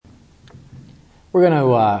We're going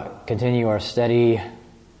to continue our study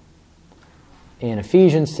in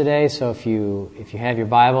Ephesians today. So if you have your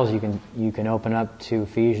Bibles, you can open up to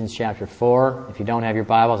Ephesians chapter 4. If you don't have your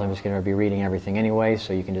Bibles, I'm just going to be reading everything anyway,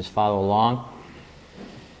 so you can just follow along.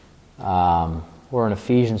 We're in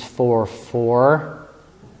Ephesians 4:4,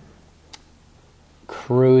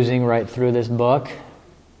 cruising right through this book,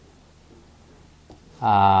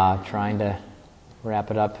 trying to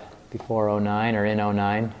wrap it up before 09 or in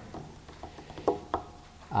 09.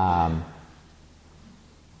 I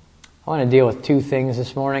want to deal with two things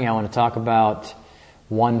this morning. I want to talk about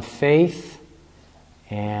one faith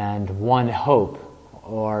and one hope,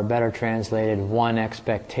 or better translated, one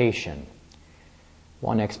expectation.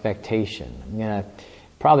 One expectation. I'm going to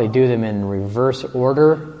probably do them in reverse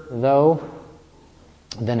order, though,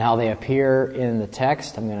 than how they appear in the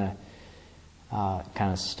text. I'm going to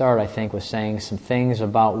kind of start, I think, with saying some things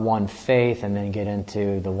about one faith and then get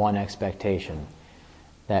into the one expectation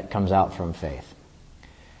that comes out from faith.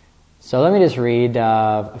 So let me just read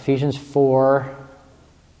Ephesians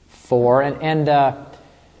 4:4, and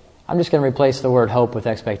I'm just going to replace the word hope with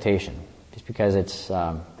expectation, just because it's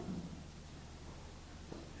not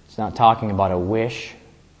talking about a wish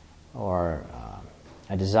or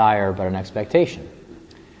a desire, but an expectation.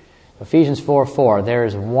 Ephesians 4:4, there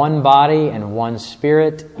is one body and one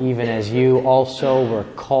Spirit, even as you also were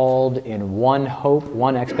called in one hope,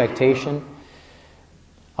 one expectation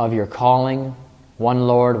of your calling, one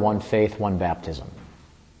Lord, one faith, one baptism.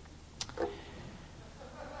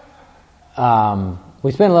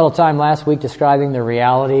 We spent a little time last week describing the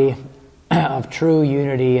reality of true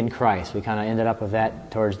unity in Christ. We kind of ended up with that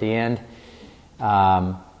towards the end.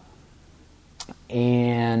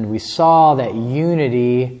 And we saw that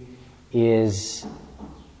unity it's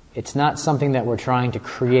not something that we're trying to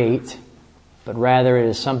create, but rather it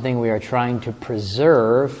is something we are trying to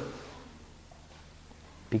preserve,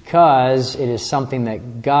 because it is something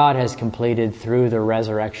that God has completed through the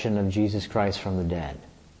resurrection of Jesus Christ from the dead.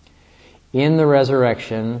 In the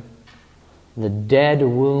resurrection, the dead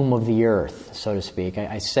womb of the earth, so to speak.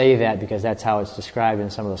 I say that because that's how it's described in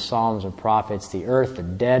some of the Psalms and prophets. The earth, the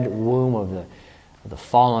dead womb of the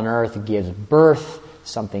fallen earth, gives birth.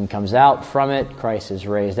 Something comes out from it. Christ is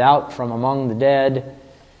raised out from among the dead.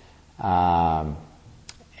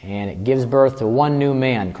 And it gives birth to one new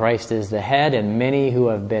man. Christ is the head, and many who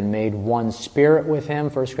have been made one spirit with him.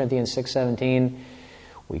 1 Corinthians 6:17.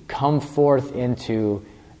 We come forth into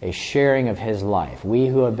a sharing of his life. We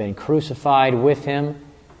who have been crucified with him,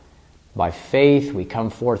 by faith, we come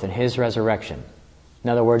forth in his resurrection. In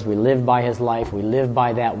other words, we live by his life. We live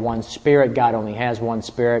by that one spirit. God only has one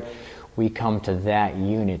spirit. We come to that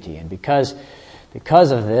unity. And because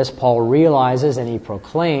of this, Paul realizes and he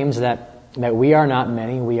proclaims that we are not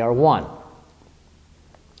many, we are one.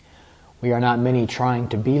 We are not many trying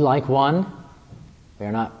to be like one. We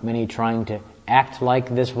are not many trying to act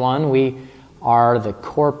like this one. We are the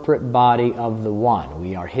corporate body of the one.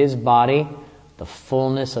 We are his body, the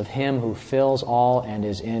fullness of him who fills all and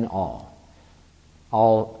is in all.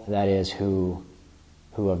 All, that is, who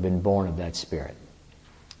have been born of that Spirit.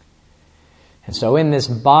 And so in this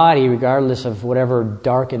body, regardless of whatever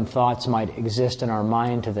darkened thoughts might exist in our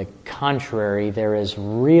mind to the contrary, there is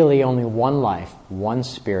really only one life, one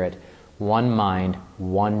Spirit, one mind,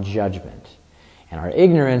 one judgment. And our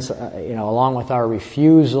ignorance, along with our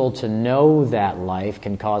refusal to know that life,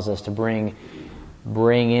 can cause us to bring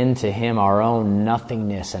into him our own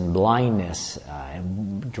nothingness and blindness,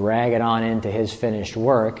 and drag it on into his finished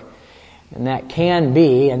work. And that can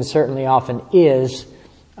be, and certainly often is,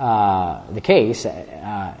 the case,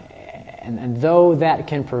 and though that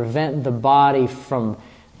can prevent the body from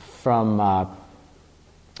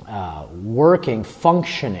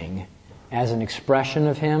functioning as an expression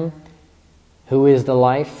of him, who is the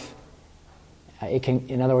life, it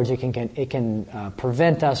can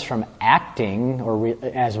prevent us from acting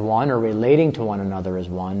as one or relating to one another as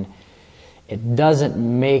one. It doesn't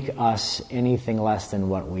make us anything less than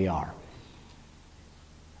what we are.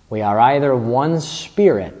 We are either one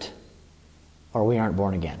spirit or we aren't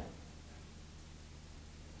born again.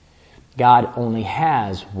 God only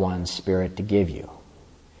has one Spirit to give you.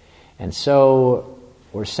 And so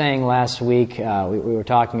we're saying last week, we were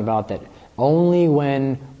talking about that only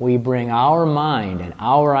when we bring our mind and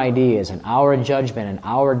our ideas and our judgment and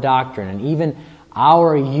our doctrine and even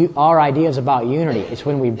our ideas about unity, it's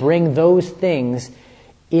when we bring those things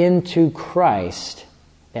into Christ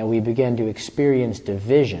that we begin to experience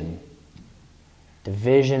division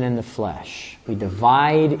in the flesh. We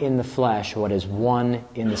divide in the flesh what is one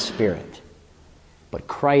in the Spirit. But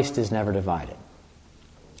Christ is never divided.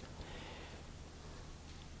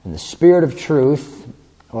 And the Spirit of truth,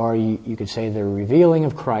 or you could say the revealing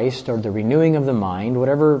of Christ, or the renewing of the mind,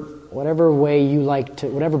 whatever way you like to,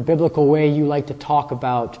 whatever biblical way you like to talk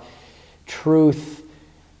about truth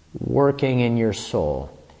working in your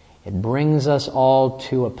soul, it brings us all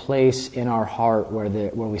to a place in our heart where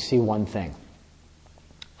we see one thing.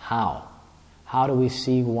 How? How do we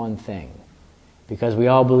see one thing? Because we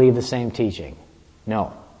all believe the same teaching?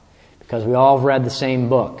 No. Because we all have read the same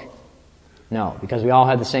book? No. Because we all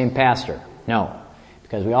had the same pastor? No.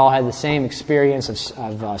 Because we all had the same experience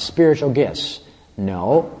of spiritual gifts?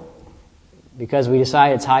 No. Because we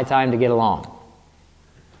decided it's high time to get along?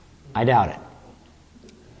 I doubt it.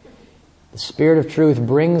 The Spirit of truth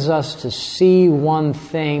brings us to see one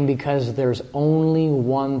thing because there's only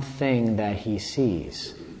one thing that He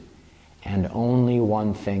sees and only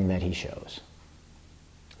one thing that He shows.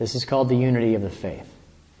 This is called the unity of the faith.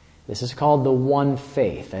 This is called the one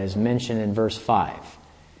faith, as mentioned in verse 5.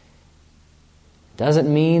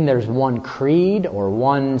 Doesn't mean there's one creed or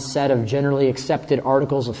one set of generally accepted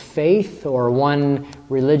articles of faith or one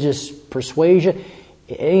religious persuasion.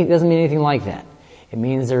 It doesn't mean anything like that. It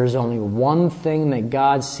means there's only one thing that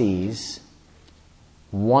God sees,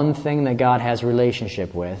 one thing that God has a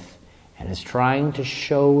relationship with, and is trying to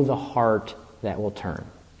show the heart that will turn.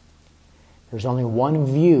 There's only one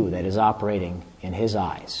view that is operating in His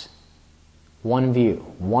eyes. One view,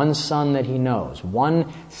 one Son that He knows,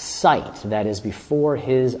 one sight that is before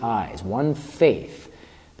His eyes, one faith.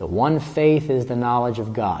 The one faith is the knowledge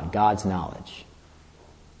of God, God's knowledge.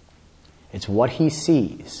 It's what He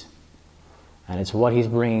sees, and it's what He's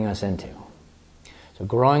bringing us into. So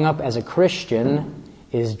growing up as a Christian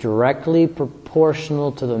is directly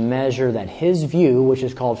proportional to the measure that His view, which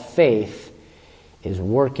is called faith, is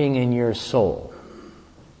working in your soul.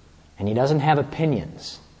 And He doesn't have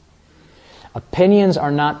opinions. Opinions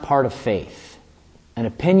are not part of faith. An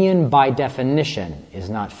opinion, by definition, is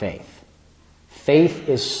not faith. Faith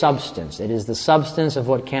is substance. It is the substance of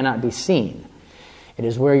what cannot be seen. It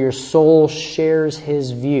is where your soul shares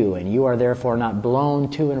His view, and you are therefore not blown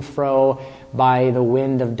to and fro by the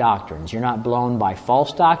wind of doctrines. You're not blown by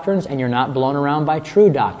false doctrines, and you're not blown around by true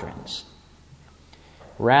doctrines.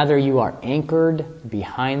 Rather, you are anchored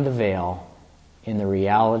behind the veil in the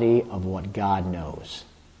reality of what God knows.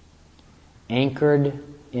 Anchored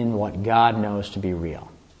in what God knows to be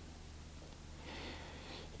real.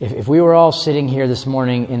 If we were all sitting here this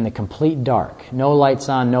morning in the complete dark, no lights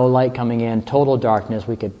on, no light coming in, total darkness,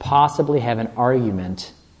 we could possibly have an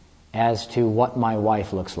argument as to what my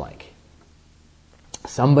wife looks like.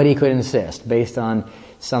 Somebody could insist, based on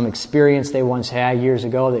some experience they once had years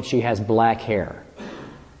ago, that she has black hair.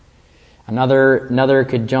 Another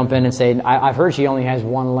could jump in and say, I've heard she only has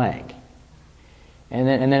one leg. And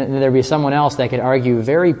then there'd be someone else that could argue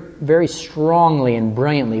very, very strongly and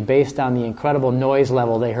brilliantly, based on the incredible noise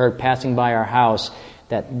level they heard passing by our house,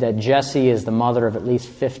 that Jessie is the mother of at least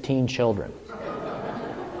 15 children.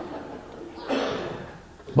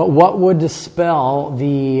 But what would dispel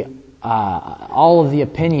all of the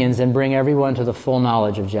opinions and bring everyone to the full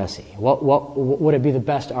knowledge of Jessie? What would it be the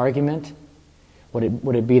best argument?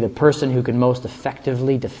 Would it be the person who could most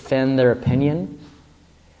effectively defend their opinion?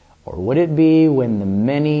 Or would it be when the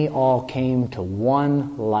many all came to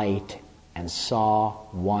one light and saw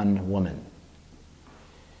one woman?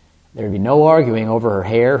 There would be no arguing over her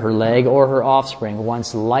hair, her leg, or her offspring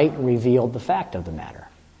once light revealed the fact of the matter.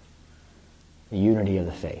 The unity of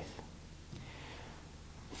the faith.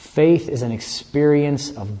 Faith is an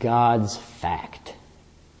experience of God's fact.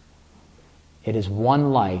 It is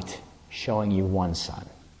one light showing you one Son.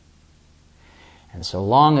 And so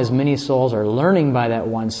long as many souls are learning by that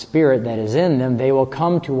one Spirit that is in them, they will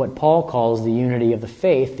come to what Paul calls the unity of the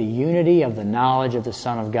faith, the unity of the knowledge of the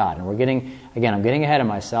Son of God. And I'm getting ahead of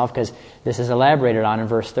myself because this is elaborated on in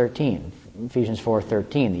verse 13, Ephesians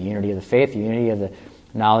 4:13, the unity of the faith, the unity of the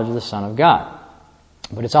knowledge of the Son of God.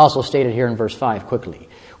 But it's also stated here in verse 5 quickly.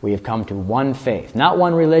 We have come to one faith, not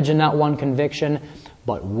one religion, not one conviction,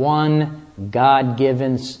 but one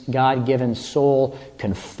God-given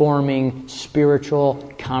soul-conforming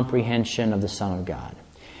spiritual comprehension of the Son of God.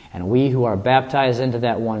 And we who are baptized into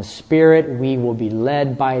that one Spirit, we will be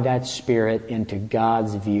led by that Spirit into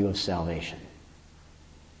God's view of salvation.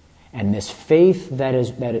 And this faith that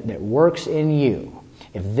works in you,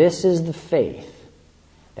 if this is the faith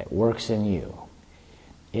that works in you,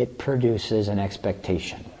 it produces an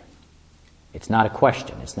expectation. It's not a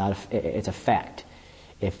question. It's a fact.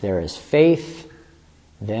 If there is faith,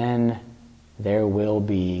 then there will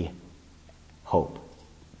be hope,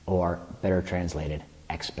 or better translated,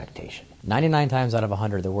 expectation. 99 times out of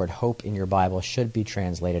 100, the word hope in your Bible should be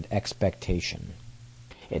translated expectation.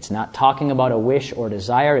 It's not talking about a wish or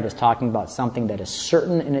desire. It is talking about something that is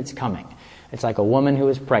certain in its coming. It's like a woman who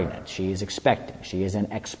is pregnant. She is expecting. She is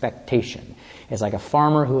in expectation. It's like a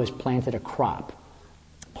farmer who has planted a crop.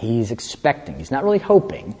 He's expecting. He's not really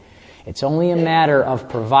hoping. It's only a matter of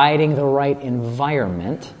providing the right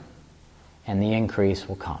environment, and the increase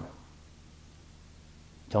will come.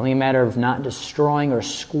 It's only a matter of not destroying or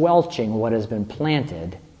squelching what has been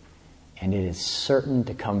planted, and it is certain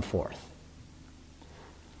to come forth.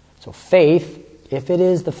 So faith, if it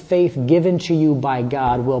is the faith given to you by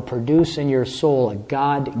God, will produce in your soul a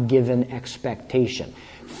God-given expectation.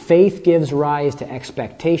 Faith gives rise to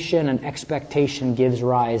expectation, and expectation gives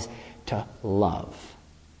rise to love.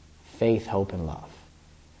 Faith, hope, and love.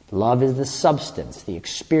 Love is the substance, the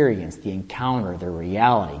experience, the encounter, the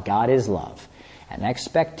reality. God is love. And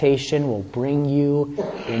expectation will bring you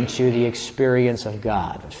into the experience of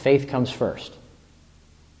God. But faith comes first.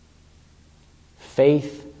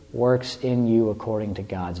 Faith works in you according to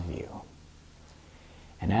God's view.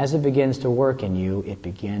 And as it begins to work in you, it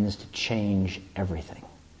begins to change everything.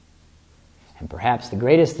 And perhaps the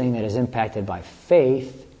greatest thing that is impacted by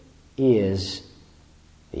faith is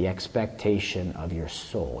the expectation of your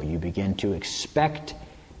soul. You begin to expect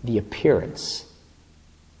the appearance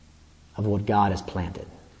of what God has planted.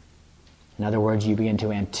 In other words, you begin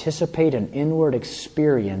to anticipate an inward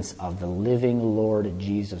experience of the living Lord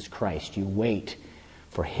Jesus Christ. You wait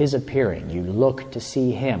for His appearing. You look to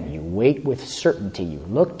see Him. You wait with certainty. You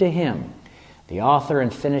look to Him, the author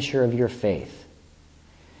and finisher of your faith.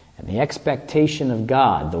 And the expectation of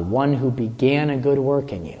God, the one who began a good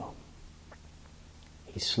work in you,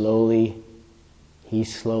 He slowly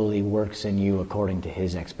works in you according to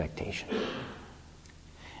His expectation.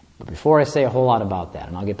 But before I say a whole lot about that,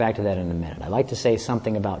 and I'll get back to that in a minute, I'd like to say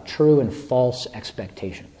something about true and false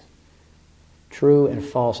expectations. True and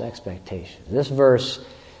false expectations. This verse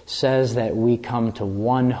says that we come to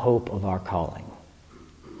one hope of our calling.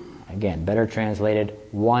 Again, better translated,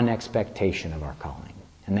 one expectation of our calling.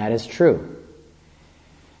 And that is true.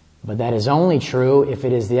 But that is only true if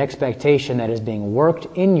it is the expectation that is being worked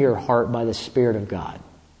in your heart by the Spirit of God.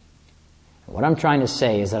 What I'm trying to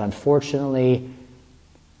say is that unfortunately,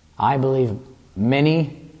 I believe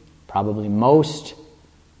many, probably most,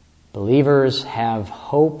 believers have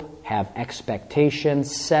hope, have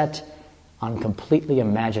expectations set on completely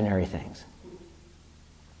imaginary things.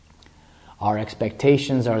 Our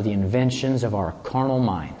expectations are the inventions of our carnal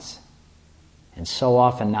minds, and so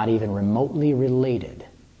often not even remotely related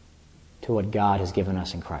to what God has given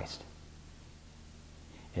us in Christ.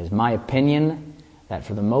 It is my opinion that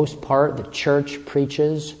for the most part the church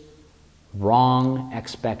preaches wrong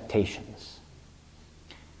expectations.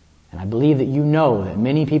 And I believe that you know that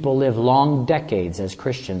many people live long decades as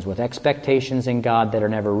Christians with expectations in God that are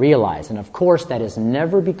never realized. And of course that is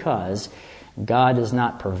never because God does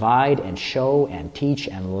not provide and show and teach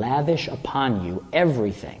and lavish upon you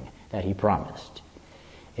everything that He promised.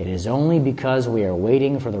 It is only because we are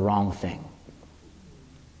waiting for the wrong thing.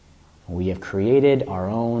 We have created our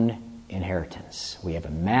own inheritance. We have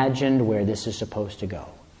imagined where this is supposed to go.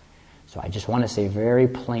 So I just want to say very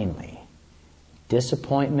plainly,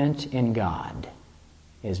 disappointment in God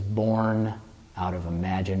is born out of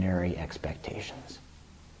imaginary expectations.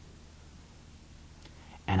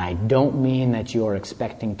 And I don't mean that you are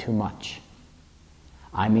expecting too much.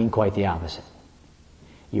 I mean quite the opposite.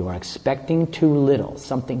 You are expecting too little,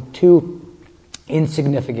 something too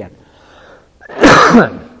insignificant,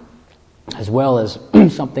 as well as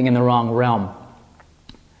something in the wrong realm.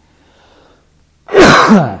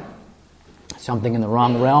 Something in the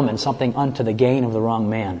wrong realm and something unto the gain of the wrong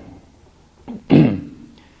man.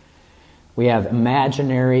 We have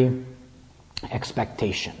imaginary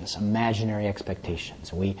expectations.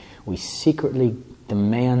 We secretly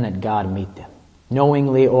demand that God meet them.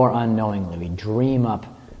 Knowingly or unknowingly, we dream up.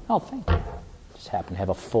 Oh, thank you. Just happen to have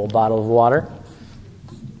a full bottle of water.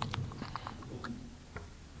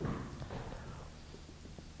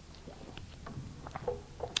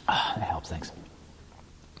 That helps, thanks.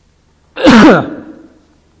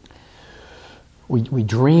 We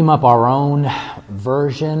dream up our own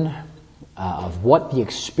version of what the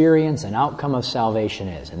experience and outcome of salvation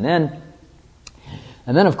is. And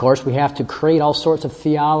then, of course, we have to create all sorts of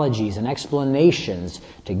theologies and explanations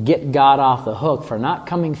to get God off the hook for not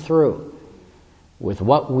coming through with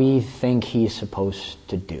what we think He's supposed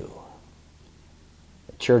to do.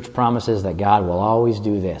 The church promises that God will always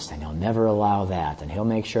do this, and He'll never allow that, and He'll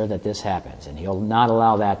make sure that this happens, and He'll not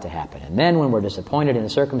allow that to happen. And then when we're disappointed in the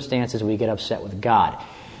circumstances, we get upset with God.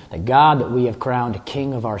 The God that we have crowned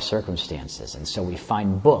King of our circumstances. And so we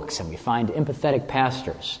find books and we find empathetic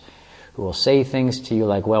pastors who will say things to you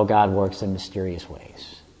like, well, God works in mysterious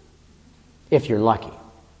ways. If you're lucky.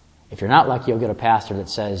 If you're not lucky, you'll get a pastor that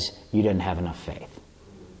says you didn't have enough faith.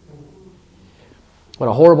 What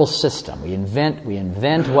a horrible system. We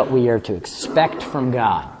invent what we are to expect from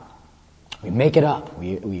God. We make it up.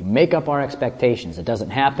 We make up our expectations. It doesn't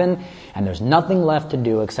happen, and there's nothing left to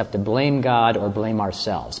do except to blame God or blame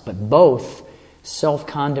ourselves. But both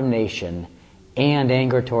self-condemnation and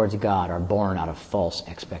anger towards God are born out of false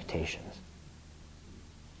expectations.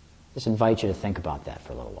 Just invite you to think about that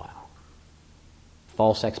for a little while.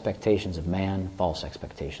 False expectations of man, false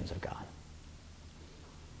expectations of God.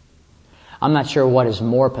 I'm not sure what is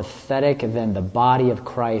more pathetic than the body of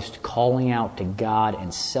Christ calling out to God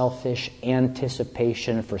in selfish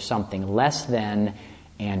anticipation for something less than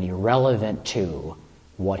and irrelevant to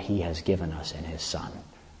what He has given us in His Son.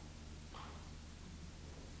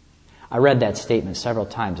 I read that statement several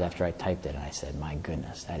times after I typed it, and I said, my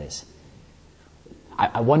goodness, that is...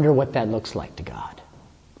 I wonder what that looks like to God.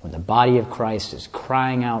 When the body of Christ is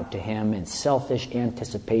crying out to Him in selfish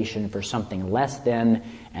anticipation for something less than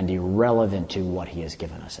and irrelevant to what He has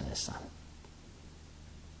given us in His Son.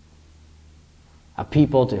 A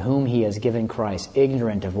people to whom He has given Christ,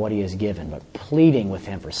 ignorant of what He has given, but pleading with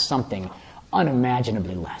Him for something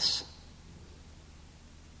unimaginably less.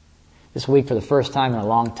 This week, for the first time in a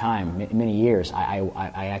long time, many years,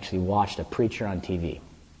 I actually watched a preacher on TV.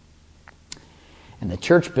 And the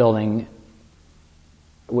church building,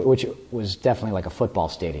 which was definitely like a football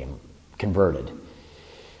stadium, converted,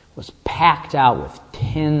 was packed out with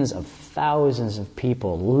tens of thousands of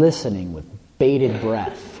people listening with bated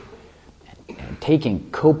breath and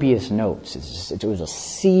taking copious notes. It was a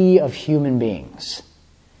sea of human beings,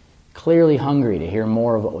 clearly hungry to hear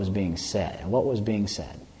more of what was being said. And what was being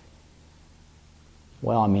said?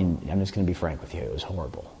 Well, I mean, I'm just going to be frank with you. It was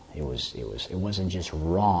horrible. It wasn't just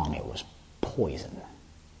wrong. It was poison.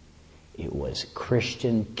 It was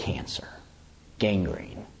Christian cancer,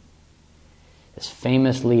 gangrene. This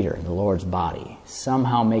famous leader in the Lord's body,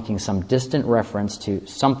 somehow making some distant reference to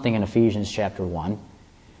something in Ephesians chapter 1,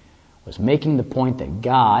 was making the point that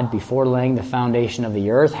God, before laying the foundation of the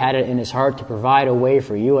earth, had it in His heart to provide a way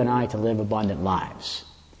for you and I to live abundant lives.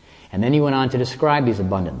 And then He went on to describe these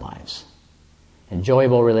abundant lives.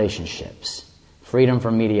 Enjoyable relationships, freedom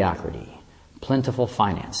from mediocrity, plentiful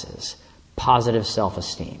finances, positive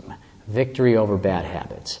self-esteem, victory over bad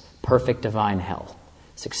habits, perfect divine health,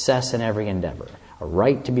 success in every endeavor, a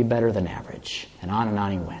right to be better than average, and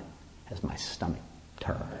on he went as my stomach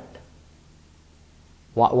turned.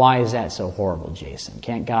 Why is that so horrible, Jason?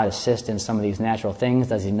 Can't God assist in some of these natural things?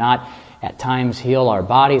 Does He not at times heal our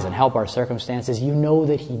bodies and help our circumstances? You know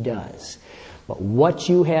that He does. But what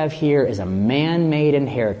you have here is a man-made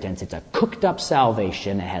inheritance. It's a cooked-up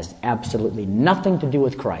salvation. It has absolutely nothing to do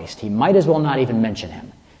with Christ. He might as well not even mention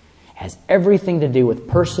Him. It has everything to do with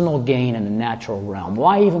personal gain in the natural realm.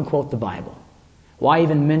 Why even quote the Bible? Why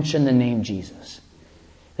even mention the name Jesus?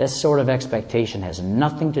 This sort of expectation has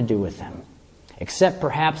nothing to do with Him, except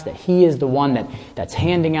perhaps that He is the one that's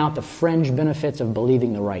handing out the fringe benefits of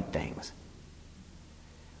believing the right things.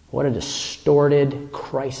 What a distorted,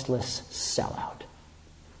 Christless sellout.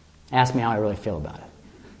 Ask me how I really feel about it.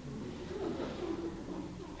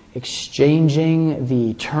 Exchanging the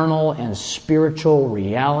eternal and spiritual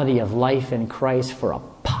reality of life in Christ for a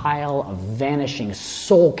pile of vanishing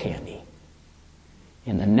soul candy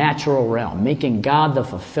in the natural realm, making God the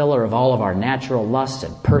fulfiller of all of our natural lusts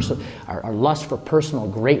and our lust for personal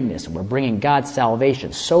greatness, and we're bringing God's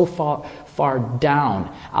salvation so far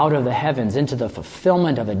down out of the heavens into the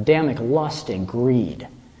fulfillment of Adamic lust and greed,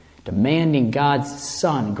 demanding God's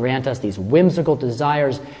Son grant us these whimsical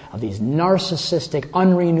desires of these narcissistic,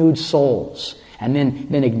 unrenewed souls, and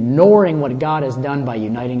then ignoring what God has done by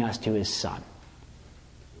uniting us to His Son.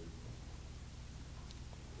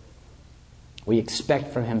 We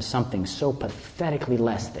expect from Him something so pathetically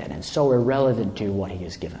less than and so irrelevant to what He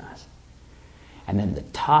has given us. And then to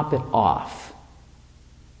top it off,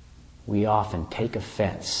 we often take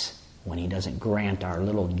offense when He doesn't grant our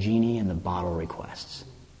little genie in the bottle requests.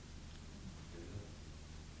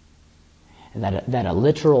 And that a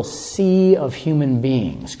literal sea of human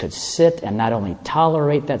beings could sit and not only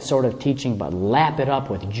tolerate that sort of teaching, but lap it up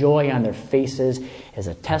with joy on their faces is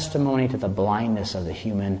a testimony to the blindness of the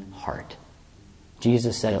human heart.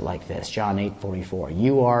 Jesus said it like this, John 8:44,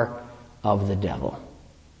 "You are of the devil,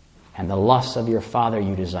 and the lusts of your father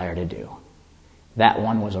you desire to do. That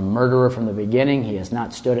one was a murderer from the beginning. He has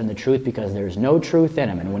not stood in the truth because there is no truth in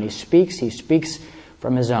him. And when he speaks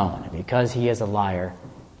from his own. And because he is a liar,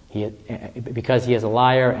 and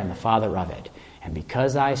the father of it. And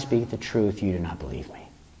because I speak the truth, you do not believe me."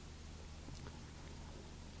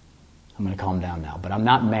 I'm going to calm down now. But I'm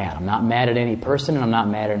not mad. I'm not mad at any person, and I'm not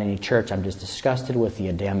mad at any church. I'm just disgusted with the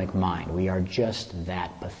Adamic mind. We are just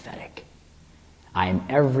that pathetic. I am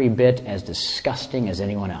every bit as disgusting as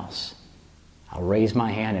anyone else. I'll raise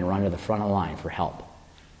my hand and run to the front of the line for help.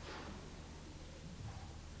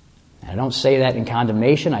 And I don't say that in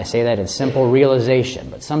condemnation. I say that in simple realization.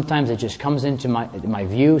 But sometimes it just comes into my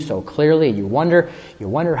view so clearly. You wonder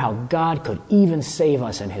how God could even save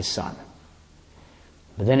us in His Son.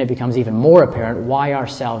 But then it becomes even more apparent why our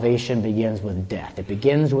salvation begins with death. It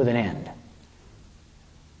begins with an end.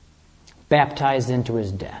 Baptized into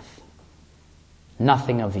His death.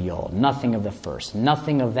 Nothing of the old, nothing of the first,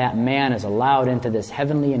 nothing of that man is allowed into this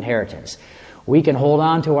heavenly inheritance. We can hold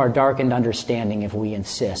on to our darkened understanding if we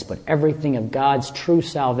insist, but everything of God's true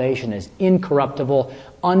salvation is incorruptible,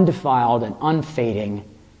 undefiled, and unfading.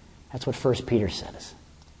 That's what 1 Peter says.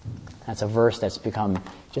 That's a verse that's become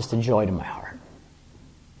just a joy to my heart.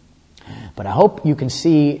 But I hope you can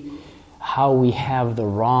see how we have the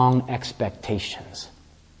wrong expectations.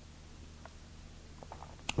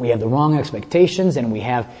 We have the wrong expectations, and we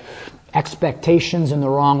have expectations in the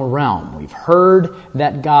wrong realm. We've heard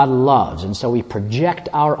that God loves, and so we project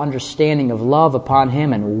our understanding of love upon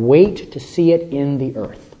Him and wait to see it in the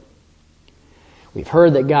earth. We've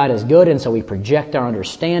heard that God is good, and so we project our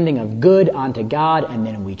understanding of good onto God, and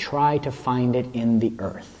then we try to find it in the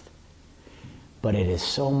earth. But it is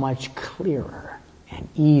so much clearer and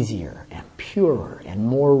easier and purer and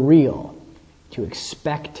more real to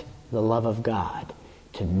expect the love of God,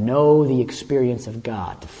 to know the experience of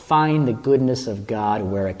God, to find the goodness of God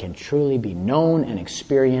where it can truly be known and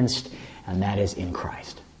experienced, and that is in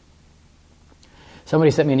Christ.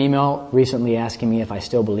 Somebody sent me an email recently asking me if I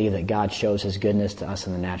still believe that God shows His goodness to us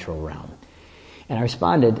in the natural realm. And I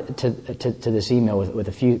responded to this email with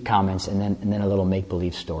a few comments and then a little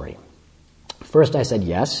make-believe story. First, I said,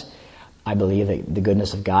 yes, I believe that the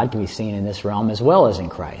goodness of God can be seen in this realm as well as in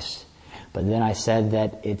Christ. But then I said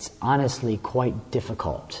that it's honestly quite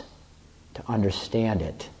difficult to understand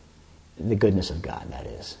it, the goodness of God, that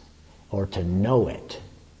is, or to know it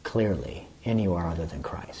clearly anywhere other than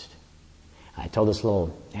Christ. I told this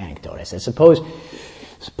little anecdote. I said, suppose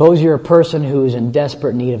you're a person who's in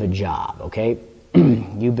desperate need of a job, okay?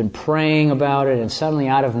 You've been praying about it, and suddenly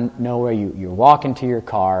out of nowhere you're walking to your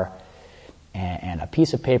car, and a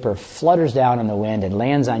piece of paper flutters down in the wind and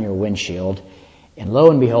lands on your windshield. And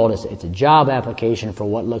lo and behold, it's a job application for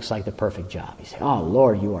what looks like the perfect job. You say, oh,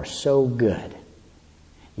 Lord, you are so good.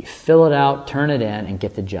 You fill it out, turn it in, and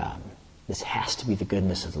get the job. This has to be the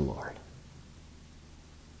goodness of the Lord.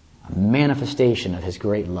 A manifestation of His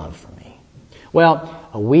great love for me. Well,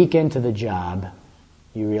 a week into the job,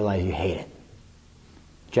 you realize you hate it.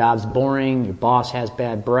 Job's boring, your boss has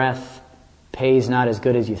bad breath, pay's not as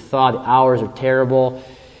good as you thought, the hours are terrible.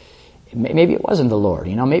 Maybe it wasn't the Lord.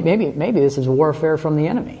 Maybe this is warfare from the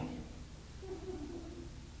enemy.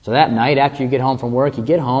 So that night, after you get home from work, you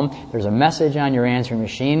get home, there's a message on your answering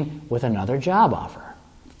machine with another job offer.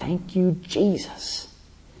 Thank you, Jesus.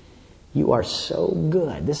 You are so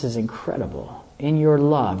good. This is incredible. In your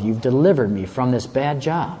love, you've delivered me from this bad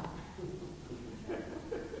job.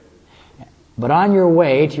 But on your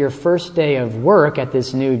way to your first day of work at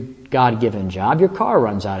this new God-given job, your car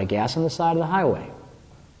runs out of gas on the side of the highway.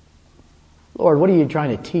 Lord, what are you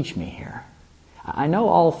trying to teach me here? I know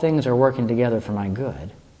all things are working together for my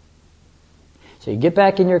good. So you get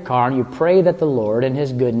back in your car and you pray that the Lord in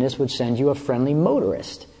His goodness would send you a friendly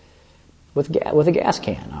motorist with a gas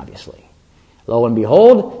can, obviously. Lo and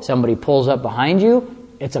behold, somebody pulls up behind you.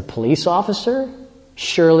 It's a police officer.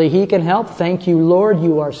 Surely he can help. Thank you, Lord,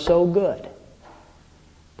 you are so good.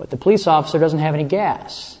 But the police officer doesn't have any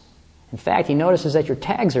gas. In fact, he notices that your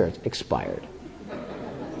tags are expired.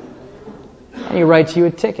 And he writes you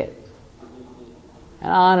a ticket.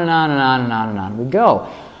 And on and on and on and on and on we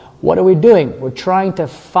go. What are we doing? We're trying to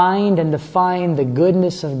find and define the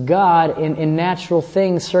goodness of God in natural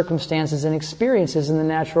things, circumstances, and experiences in the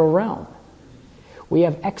natural realm. We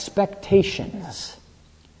have expectations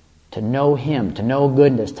to know Him, to know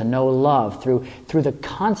goodness, to know love through the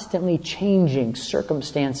constantly changing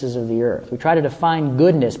circumstances of the earth. We try to define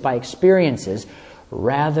goodness by experiences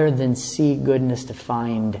rather than see goodness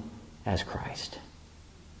defined as Christ.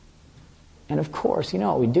 And of course, you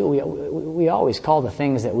know what we do? We always call the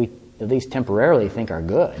things that we at least temporarily think are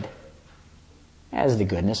good as the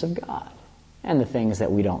goodness of God. And the things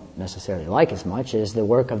that we don't necessarily like as much as the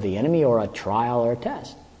work of the enemy or a trial or a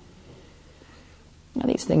test. Now,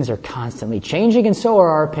 these things are constantly changing, and so are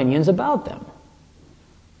our opinions about them.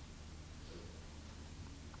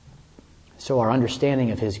 So our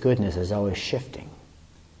understanding of His goodness is always shifting,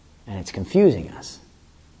 and it's confusing us.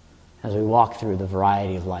 as we walk through the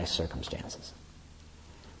variety of life circumstances.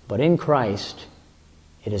 But in Christ,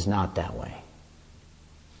 it is not that way.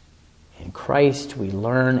 In Christ, we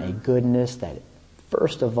learn a goodness that,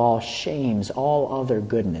 first of all, shames all other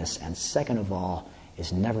goodness, and second of all,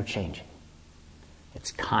 is never changing.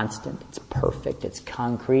 It's constant, it's perfect, it's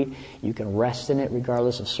concrete. You can rest in it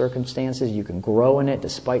regardless of circumstances. You can grow in it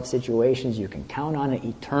despite situations. You can count on it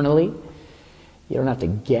eternally. You don't have to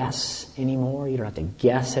guess anymore. You don't have to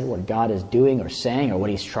guess at what God is doing or saying or what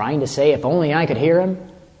He's trying to say. If only I could hear Him.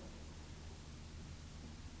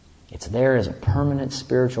 It's there as a permanent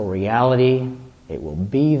spiritual reality. It will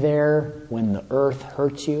be there when the earth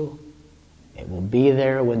hurts you. It will be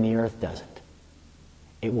there when the earth doesn't.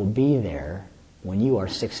 It will be there when you are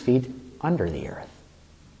 6 feet under the earth.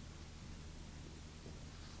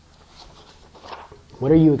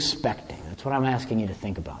 What are you expecting? That's what I'm asking you to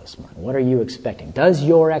think about this morning. What are you expecting? Does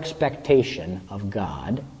your expectation of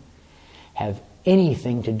God have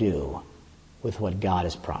anything to do with what God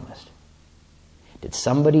has promised? Did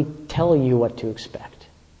somebody tell you what to expect?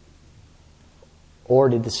 Or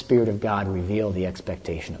did the Spirit of God reveal the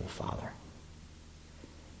expectation of the Father?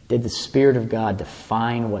 Did the Spirit of God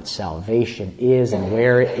define what salvation is and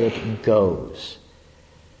where it goes?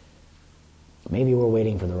 Maybe we're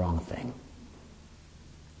waiting for the wrong thing.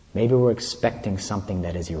 Maybe we're expecting something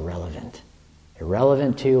that is irrelevant.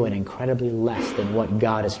 Irrelevant to and incredibly less than what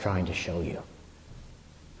God is trying to show you.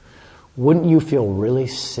 Wouldn't you feel really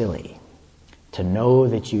silly to know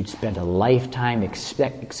that you'd spent a lifetime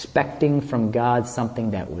expecting from God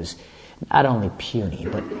something that was not only puny,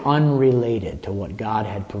 but unrelated to what God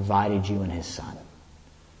had provided you in His Son?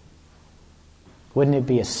 Wouldn't it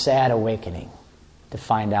be a sad awakening to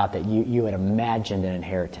find out that you had imagined an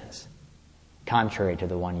inheritance contrary to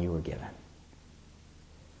the one you were given?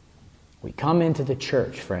 We come into the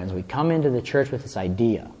church, friends, we come into the church with this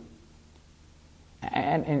idea.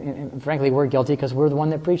 And frankly, we're guilty because we're the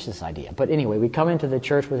one that preached this idea. But anyway, we come into the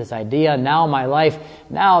church with this idea, now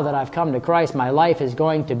that I've come to Christ, my life is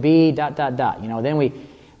going to be ... You know, then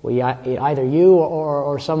we either you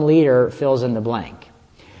or some leader fills in the blank.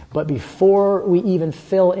 But before we even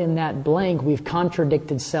fill in that blank, we've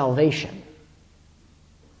contradicted salvation.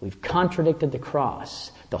 We've contradicted the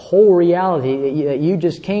cross. The whole reality that you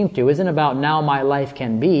just came to isn't about now my life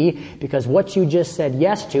can be, because what you just said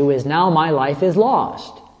yes to is now my life is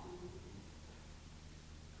lost.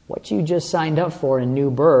 What you just signed up for in new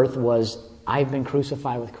birth was, I've been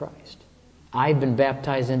crucified with Christ. I've been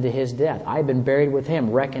baptized into His death. I've been buried with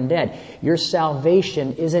Him, reckoned dead. Your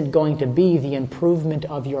salvation isn't going to be the improvement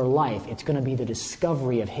of your life. It's going to be the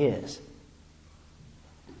discovery of His.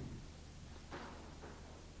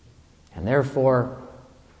 And therefore,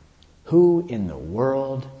 who in the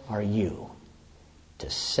world are you to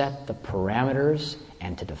set the parameters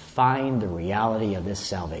and to define the reality of this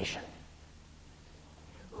salvation?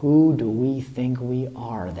 Who do we think we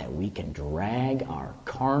are that we can drag our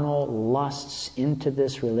carnal lusts into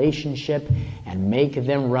this relationship and make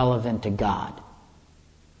them relevant to God?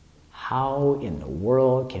 How in the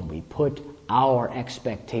world can we put our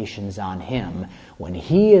expectations on Him when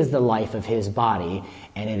He is the life of His body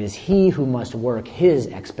and it is He who must work His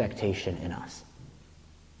expectation in us?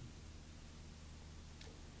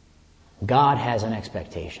 God has an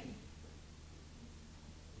expectation.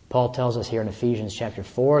 Paul tells us here in Ephesians chapter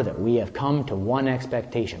 4 that we have come to one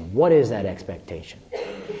expectation. What is that expectation?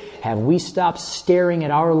 Have we stopped staring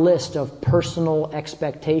at our list of personal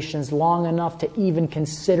expectations long enough to even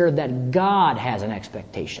consider that God has an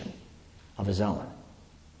expectation of His own?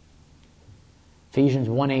 Ephesians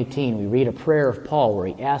 1:18, we read a prayer of Paul where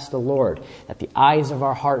he asks the Lord that the eyes of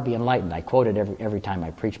our heart be enlightened. I quote it every time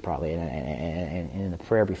I preach, probably, and in the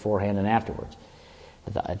prayer beforehand and afterwards.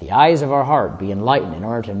 That the eyes of our heart be enlightened in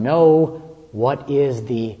order to know what is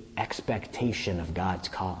the expectation of God's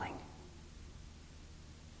calling.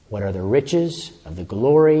 What are the riches of the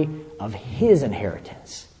glory of His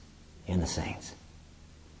inheritance in the saints?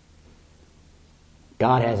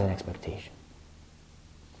 God has an expectation.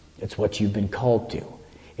 It's what you've been called to.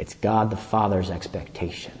 It's God the Father's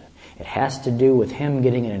expectation. It has to do with Him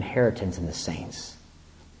getting an inheritance in the saints.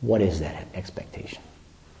 What is that expectation?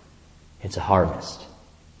 It's a harvest.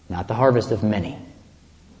 Not the harvest of many.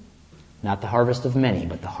 Not the harvest of many,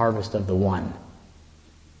 but the harvest of the one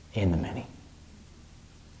in the many.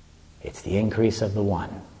 It's the increase of the one.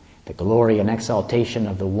 The glory and exaltation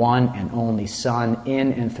of the one and only Son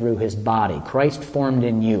in and through His body. Christ formed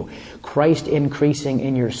in you. Christ increasing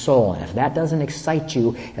in your soul. And if that doesn't excite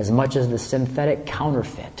you as much as the synthetic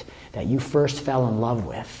counterfeit that you first fell in love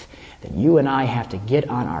with, then you and I have to get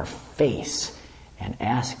on our face and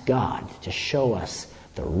ask God to show us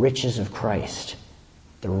the riches of Christ,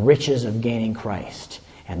 the riches of gaining Christ,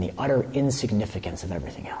 and the utter insignificance of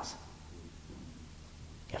everything else.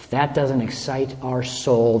 If that doesn't excite our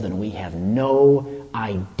soul, then we have no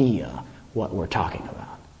idea what we're talking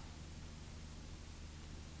about.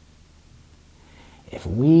 If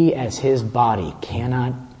we as his body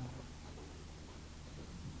cannot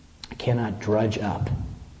drudge up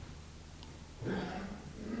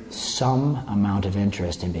some amount of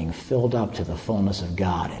interest in being filled up to the fullness of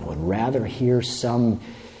God, and would rather hear some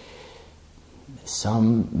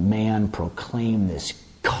man proclaim this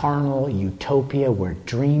carnal utopia where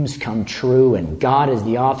dreams come true and God is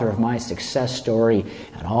the author of my success story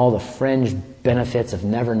and all the fringe benefits of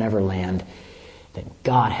Never Never Land, then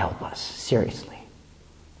God help us. Seriously.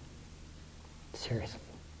 Seriously.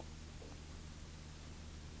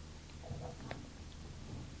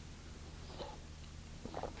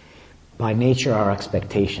 By nature, our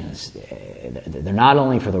expectations, they're not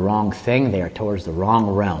only for the wrong thing, they are towards the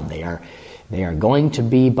wrong realm. They are going to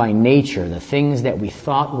be, by nature, the things that we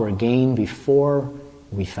thought were gain before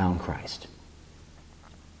we found Christ.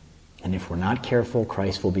 And if we're not careful,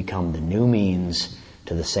 Christ will become the new means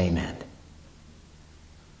to the same end.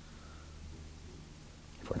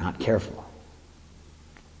 If we're not careful,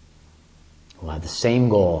 we'll have the same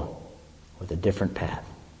goal with a different path.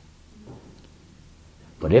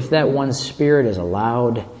 But if that one Spirit is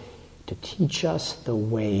allowed to teach us the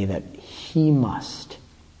way that He must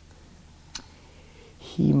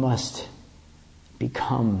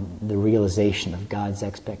become the realization of God's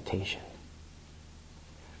expectation,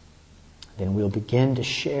 then we'll begin to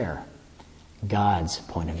share God's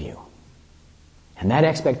point of view. And that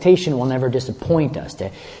expectation will never disappoint us.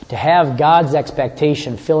 To have God's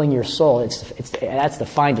expectation filling your soul, that's the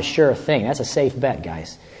find a sure thing. That's a safe bet,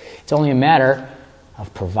 guys. It's only a matter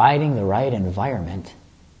of providing the right environment,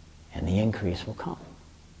 and the increase will come.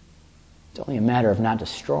 It's only a matter of not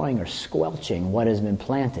destroying or squelching what has been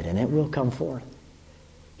planted, and it will come forth.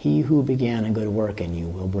 He who began a good work in you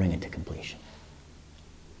will bring it to completion.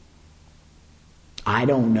 I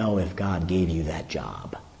don't know if God gave you that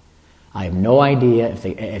job. I have no idea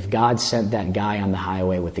if God sent that guy on the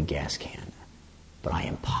highway with the gas can. But I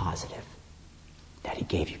am positive that He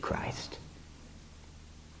gave you Christ.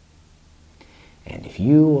 And if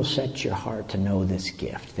you will set your heart to know this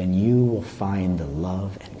gift, then you will find the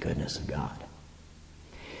love and goodness of God.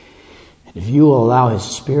 And if you will allow His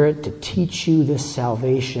Spirit to teach you this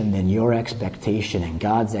salvation, then your expectation and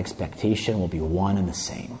God's expectation will be one and the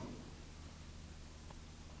same.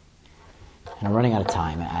 And I'm running out of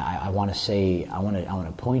time. I want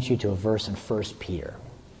to point you to a verse in 1 Peter,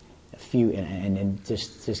 and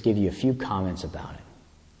just give you a few comments about it.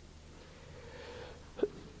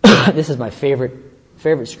 This is my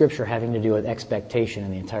favorite scripture having to do with expectation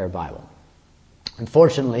in the entire Bible.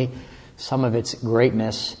 Unfortunately, some of its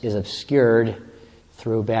greatness is obscured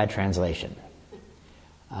through bad translation.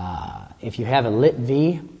 If you have a lit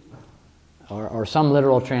V or some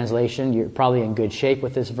literal translation, you're probably in good shape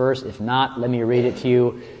with this verse. If not, let me read it to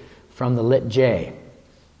you from the lit J.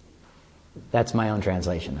 That's my own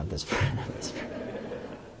translation of this verse.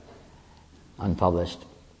 Unpublished.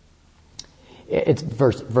 It's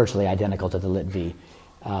virtually identical to the lit V.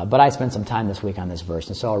 But I spent some time this week on this verse,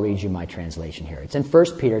 and so I'll read you my translation here. It's in 1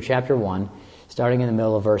 Peter chapter 1, starting in the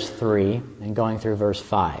middle of verse 3 and going through verse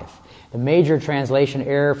 5. The major translation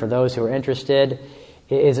error, for those who are interested,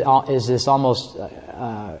 is this almost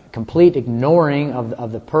complete ignoring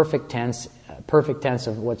of the perfect tense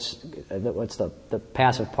of what's the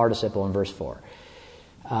passive participle in verse 4.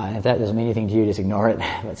 And if that doesn't mean anything to you, just ignore it.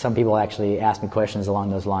 But some people actually ask me questions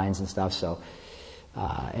along those lines and stuff. So,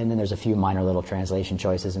 and then there's a few minor little translation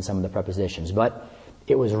choices in some of the prepositions. But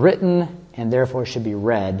it was written and therefore should be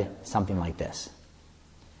read something like this.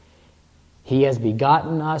 He has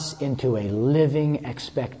begotten us into a living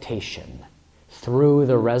expectation through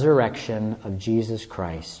the resurrection of Jesus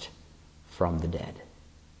Christ from the dead,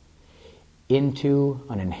 into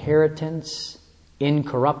an inheritance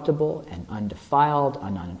incorruptible and undefiled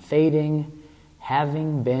and unfading,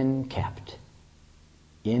 having been kept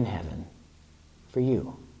in heaven for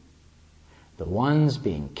you, the ones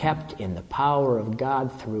being kept in the power of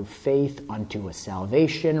God through faith unto a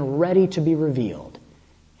salvation ready to be revealed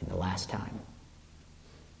in the last time.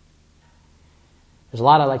 There's a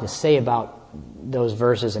lot I'd like to say about those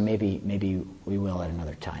verses, and maybe we will at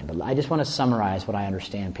another time. But I just want to summarize what I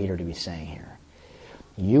understand Peter to be saying here.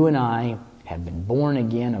 You and I have been born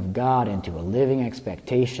again of God into a living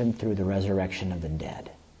expectation through the resurrection of the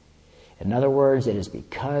dead. In other words, it is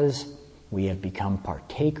because We have become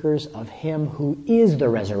partakers of him who is the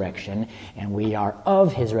resurrection, and we are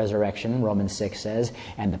of his resurrection, Romans 6 says,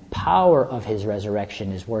 and the power of his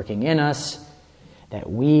resurrection is working in us, that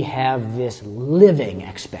we have this living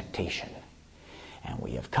expectation. And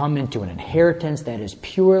we have come into an inheritance that is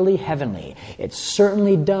purely heavenly. It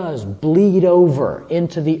certainly does bleed over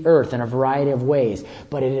into the earth in a variety of ways,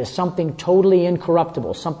 but it is something totally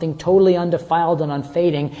incorruptible, something totally undefiled and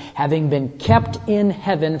unfading, having been kept in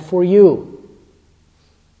heaven for you.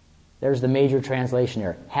 There's the major translation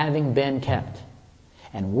here, having been kept.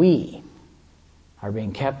 And we are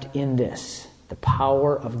being kept in this, the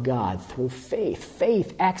power of God through faith.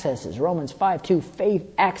 Faith accesses, Romans 5:2, faith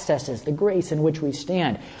accesses the grace in which we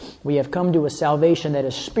stand. We have come to a salvation that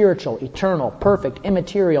is spiritual, eternal, perfect,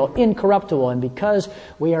 immaterial, incorruptible, and because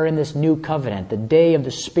we are in this new covenant, the day of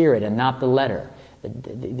the Spirit and not the letter,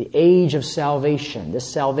 the age of salvation, this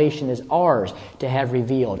salvation is ours to have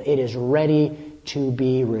revealed. It is ready to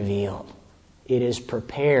be revealed. It is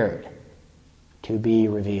prepared to be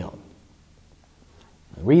revealed.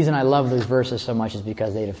 The reason I love those verses so much is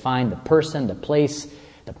because they define the person, the place,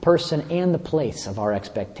 the person and the place of our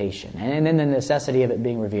expectation, and then the necessity of it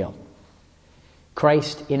being revealed.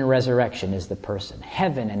 Christ in resurrection is the person.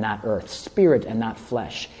 Heaven and not earth, spirit and not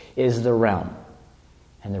flesh is the realm.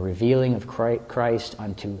 And the revealing of Christ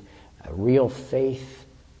unto a real faith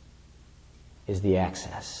is the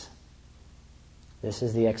access. This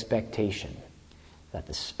is the expectation that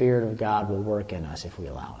the Spirit of God will work in us if we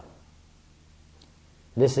allow Him.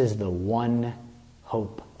 This is the one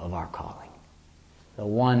hope of our calling, the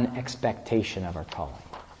one expectation of our calling.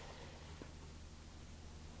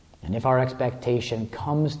 And if our expectation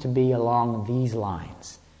comes to be along these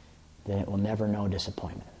lines, then it will never know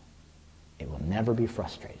disappointment. It will never be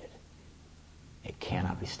frustrated. It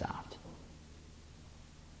cannot be stopped.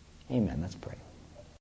 Amen. Let's pray.